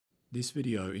This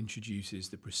video introduces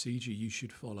the procedure you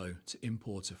should follow to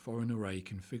import a foreign array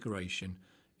configuration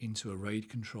into a RAID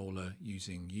controller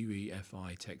using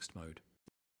UEFI text mode.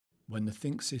 When the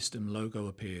ThinkSystem logo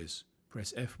appears,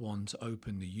 press F1 to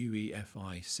open the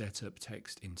UEFI Setup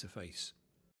text interface.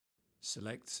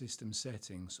 Select System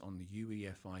Settings on the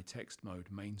UEFI text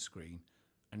mode main screen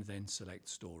and then select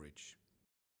Storage.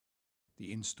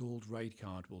 The installed RAID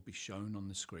card will be shown on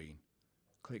the screen.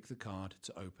 Click the card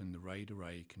to open the RAID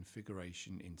array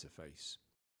configuration interface.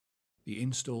 The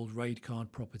installed RAID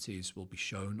card properties will be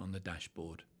shown on the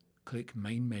dashboard. Click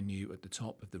Main menu at the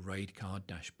top of the RAID card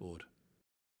dashboard.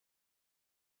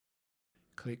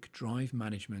 Click Drive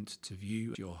Management to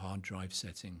view your hard drive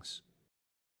settings.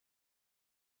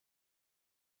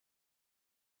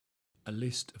 A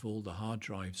list of all the hard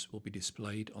drives will be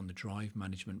displayed on the Drive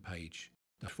Management page.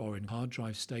 The foreign hard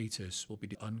drive status will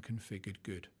be unconfigured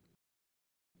good.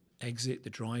 Exit the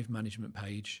Drive Management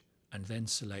page and then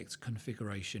select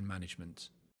Configuration Management.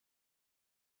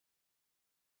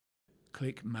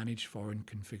 Click Manage Foreign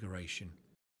Configuration.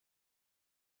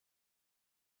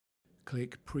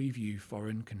 Click Preview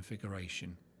Foreign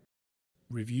Configuration.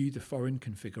 Review the foreign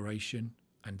configuration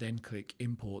and then click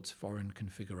Import Foreign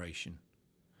Configuration.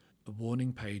 A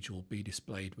warning page will be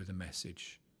displayed with a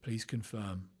message. Please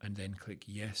confirm and then click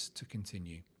Yes to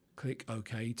continue. Click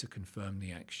OK to confirm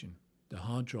the action. The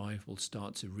hard drive will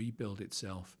start to rebuild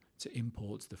itself to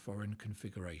import the foreign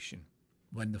configuration.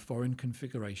 When the foreign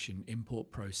configuration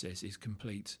import process is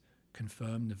complete,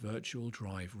 confirm the virtual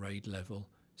drive RAID level,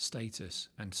 status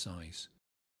and size.